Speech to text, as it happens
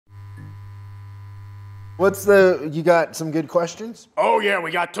You got some good questions? Oh, yeah,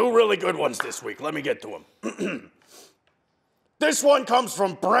 we got two really good ones this week. Let me get to them. This one comes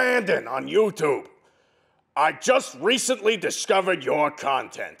from Brandon on YouTube. I just recently discovered your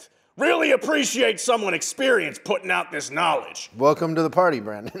content. Really appreciate someone experienced putting out this knowledge. Welcome to the party,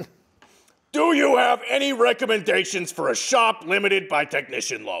 Brandon. Do you have any recommendations for a shop limited by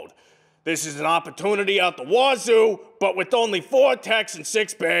technician load? This is an opportunity out the wazoo, but with only 4 techs and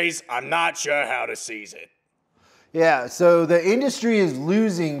 6 bays, I'm not sure how to seize it. Yeah, so the industry is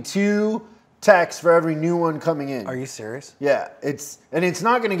losing 2 techs for every new one coming in. Are you serious? Yeah, it's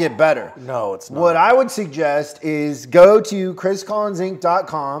not going to get better. No, it's not. What I would suggest is go to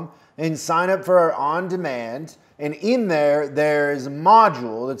chriscollinsinc.com and sign up for our on-demand. And in there's a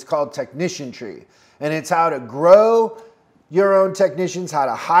module that's called Technician Tree. And it's how to grow your own technicians, how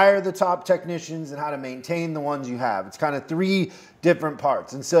to hire the top technicians, and how to maintain the ones you have. It's kind of 3 different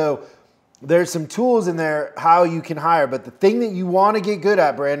parts. And so there's some tools in there how you can hire. But the thing that you want to get good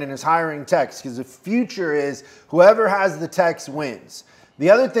at, Brandon, is hiring techs, because the future is whoever has the techs wins. The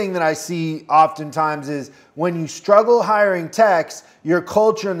other thing that I see oftentimes is when you struggle hiring techs, your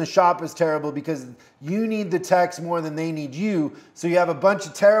culture in the shop is terrible because you need the techs more than they need you. So you have a bunch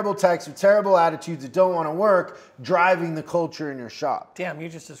of terrible techs with terrible attitudes that don't want to work, driving the culture in your shop. Damn, you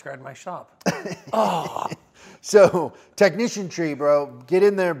just described my shop. Oh. So Technician Tree, bro, get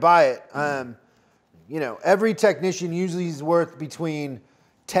in there, buy it. Every technician usually is worth between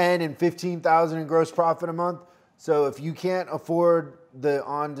 10 and 15,000 in gross profit a month. So if you can't afford the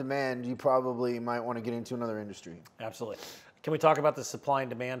on-demand, you probably might want to get into another industry. Absolutely. Can we talk about the supply and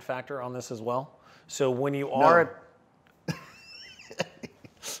demand factor on this as well? So when you are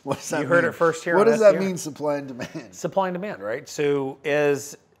What does that mean? You heard it first here. What on does that SDR? mean, supply and demand? Supply and demand, right? So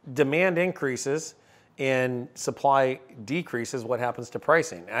as demand increases and supply decreases, what happens to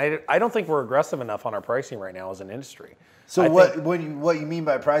pricing? I don't think we're aggressive enough on our pricing right now as an industry. So what you mean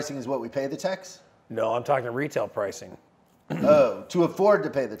by pricing is what we pay the techs? No, I'm talking retail pricing. Oh, to afford to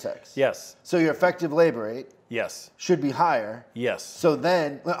pay the techs. Yes. So your effective labor rate Yes. should be higher. Yes. So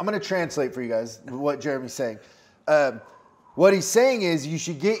then, I'm going to translate for you guys what Jeremy's saying. What he's saying is you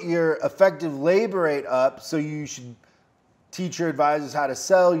should get your effective labor rate up, so you should teach your advisors how to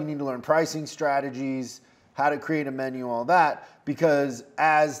sell. You need to learn pricing strategies, how to create a menu, all that, because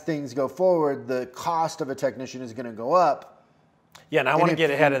as things go forward, the cost of a technician is going to go up. Yeah, and I want to get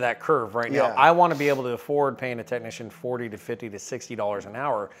ahead of that curve right now. Yeah. I want to be able to afford paying a technician $40 to $50 to $60 an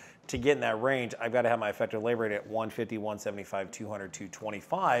hour. To get in that range, I've got to have my effective labor rate at 150, 175, 200,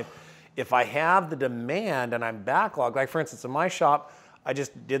 225. If I have the demand and I'm backlogged, like for instance, in my shop, I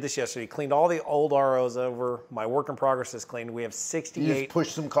just did this yesterday, cleaned all the old ROs over. My work in progress is cleaned. We have 68. You just push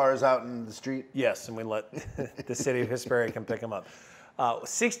some cars out in the street? Yes, and we let the city of Hesperia come pick them up.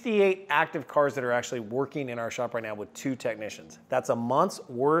 68 active cars that are actually working in our shop right now with 2 technicians. That's a month's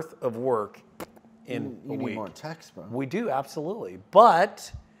worth of work in a week. You need more techs, bro. We do, absolutely.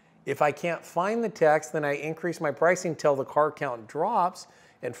 But if I can't find the techs, then I increase my pricing till the car count drops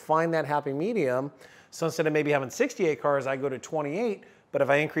and find that happy medium. So instead of maybe having 68 cars, I go to 28. But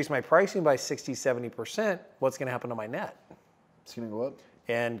if I increase my pricing by 60, 70%, what's going to happen to my net? It's going to go up.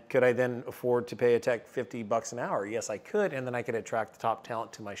 And could I then afford to pay a tech $50 an hour? Yes, I could, and then I could attract the top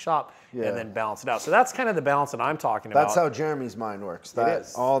talent to my shop and then balance it out. So that's kind of the balance that I'm talking about. That's how Jeremy's mind works. It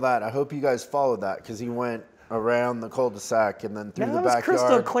is. All that. I hope you guys followed that, because he went around the cul-de-sac and then through the that backyard. was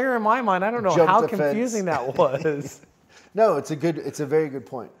crystal clear in my mind. I don't know jumped how the confusing fence. that was. No, it's a very good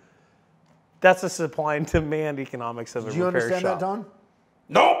point. That's the supply and demand economics of a Do you repair understand shop. that, Don?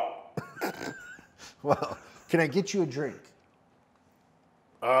 No! Well, can I get you a drink?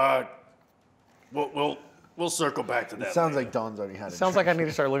 We'll circle back to that. It sounds later. like Don's already had it. Sounds like I need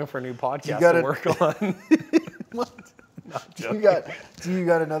to start looking for a new podcast gotta- to work on. What? Do you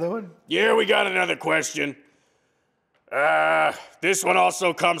got another one? Yeah, we got another question. This one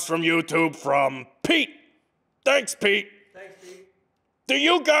also comes from YouTube from Pete. Thanks, Pete. Do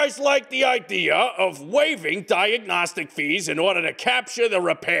you guys like the idea of waiving diagnostic fees in order to capture the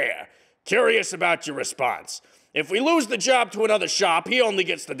repair? Curious about your response. If we lose the job to another shop, he only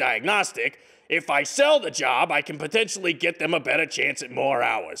gets the diagnostic. If I sell the job, I can potentially get them a better chance at more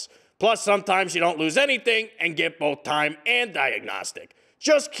hours. Plus, sometimes you don't lose anything and get both time and diagnostic.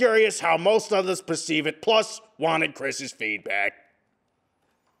 Just curious how most others perceive it, plus wanted Chris's feedback.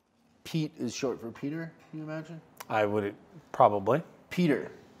 Pete is short for Peter, can you imagine? I would probably.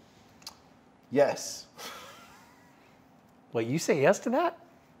 Peter. Yes. Wait, you say yes to that?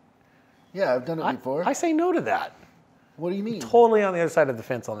 Yeah, I've done it before. I say no to that. What do you mean? Totally on the other side of the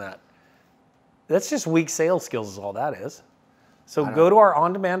fence on that. That's just weak sales skills is all that is. So go to our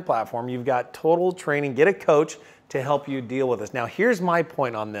on-demand platform. You've got total training. Get a coach to help you deal with this. Now, here's my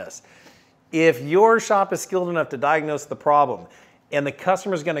point on this. If your shop is skilled enough to diagnose the problem and the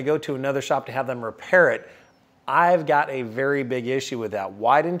customer's going to go to another shop to have them repair it, I've got a very big issue with that.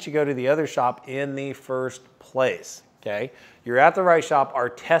 Why didn't you go to the other shop in the first place? Okay, you're at the right shop. Our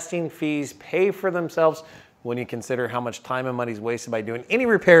testing fees pay for themselves when you consider how much time and money is wasted by doing any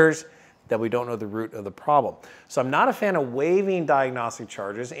repairs that we don't know the root of the problem. So I'm not a fan of waiving diagnostic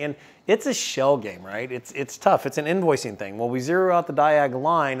charges, and it's a shell game, right? It's tough. It's an invoicing thing. Well, we zero out the diag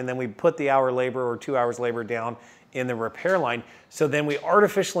line, and then we put the hour labor or 2 hours labor down in the repair line. So then we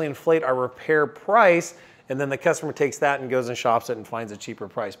artificially inflate our repair price, and then the customer takes that and goes and shops it and finds a cheaper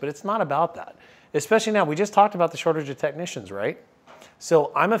price. But it's not about that. Especially now, we just talked about the shortage of technicians, right?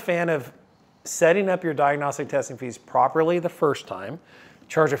 So I'm a fan of setting up your diagnostic testing fees properly the first time,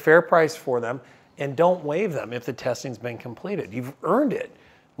 charge a fair price for them, and don't waive them if the testing's been completed. You've earned it.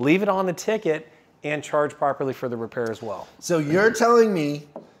 Leave it on the ticket and charge properly for the repair as well. So you're telling me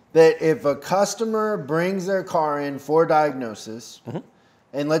that if a customer brings their car in for diagnosis,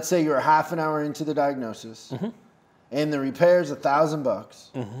 and let's say you're half an hour into the diagnosis, and the repair is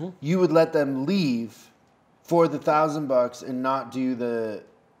 $1,000, you would let them leave for the $1,000 and not do the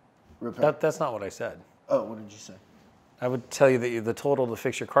repair? That's not what I said. Oh, what did you say? I would tell you that the total to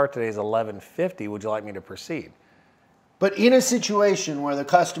fix your car today is $1,150. Would you like me to proceed? But in a situation where the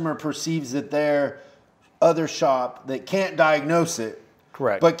customer perceives that their other shop that can't diagnose it,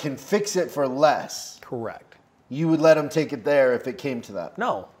 Correct. but can fix it for less, Correct. you would let them take it there if it came to that?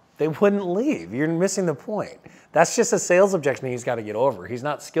 No, they wouldn't leave. You're missing the point. That's just a sales objection he's got to get over. He's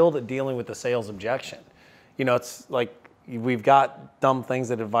not skilled at dealing with the sales objection. You know, it's like we've got dumb things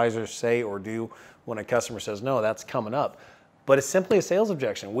that advisors say or do when a customer says, no, that's coming up. But it's simply a sales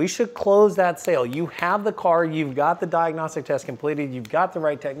objection. We should close that sale. You have the car, you've got the diagnostic test completed, you've got the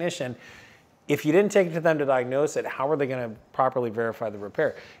right technician. If you didn't take it to them to diagnose it, how are they going to properly verify the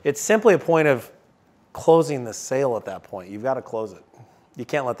repair? It's simply a point of closing the sale at that point. You've got to close it. You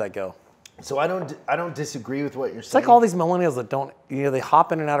can't let that go. So I don't disagree with what you're saying. It's like all these millennials that don't, you know, they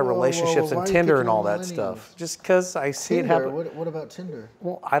hop in and out of relationships why and are you Tinder picking and all on that stuff. Just because I see Tinder, it happen. what about Tinder?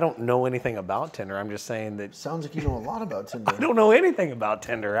 Well, I don't know anything about Tinder. I'm just saying that Sounds like you know a lot about Tinder. I don't know anything about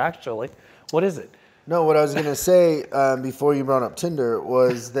Tinder, actually. What is it? No, what I was going to say before you brought up Tinder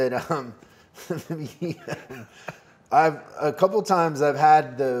was that a couple times I've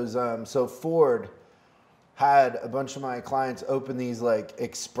had those. So Ford had a bunch of my clients open these like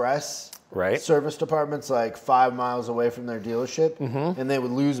express service departments like 5 miles away from their dealership, and they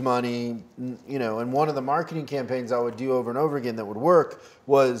would lose money, you know. And one of the marketing campaigns I would do over and over again that would work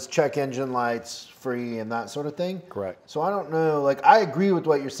was check engine lights free and that sort of thing. Correct. So I don't know, like I agree with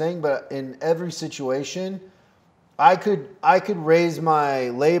what you're saying, but in every situation, I could raise my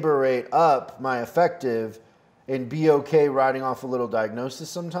labor rate up, my effective, and be okay writing off a little diagnosis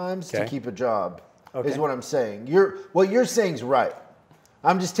sometimes to keep a job. Is what I'm saying. What you're saying is right.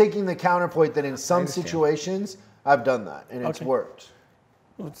 I'm just taking the counterpoint that in some situations I've done that and it's worked.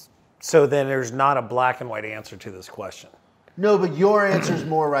 So then there's not a black and white answer to this question. No, but your answer is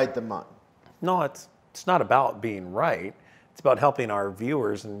more right than mine. No, it's not about being right. It's about helping our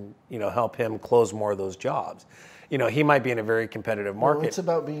viewers and, you know, help him close more of those jobs. You know, he might be in a very competitive market. No, it's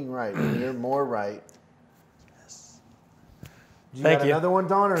about being right. You're more right. You Thank got you. another one,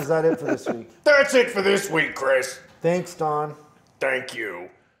 Don, or is that it for this week? That's it for this week, Chris. Thanks, Don. Thank you.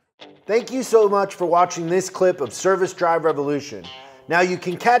 Thank you so much for watching this clip of Service Drive Revolution. Now you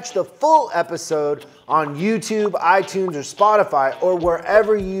can catch the full episode on YouTube, iTunes, or Spotify, or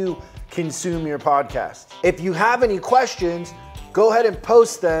wherever you consume your podcasts. If you have any questions, go ahead and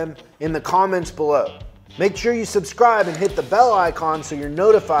post them in the comments below. Make sure you subscribe and hit the bell icon so you're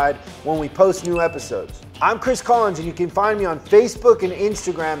notified when we post new episodes. I'm Chris Collins, and you can find me on Facebook and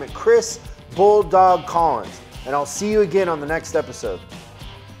Instagram at Chris Bulldog Collins. And I'll see you again on the next episode.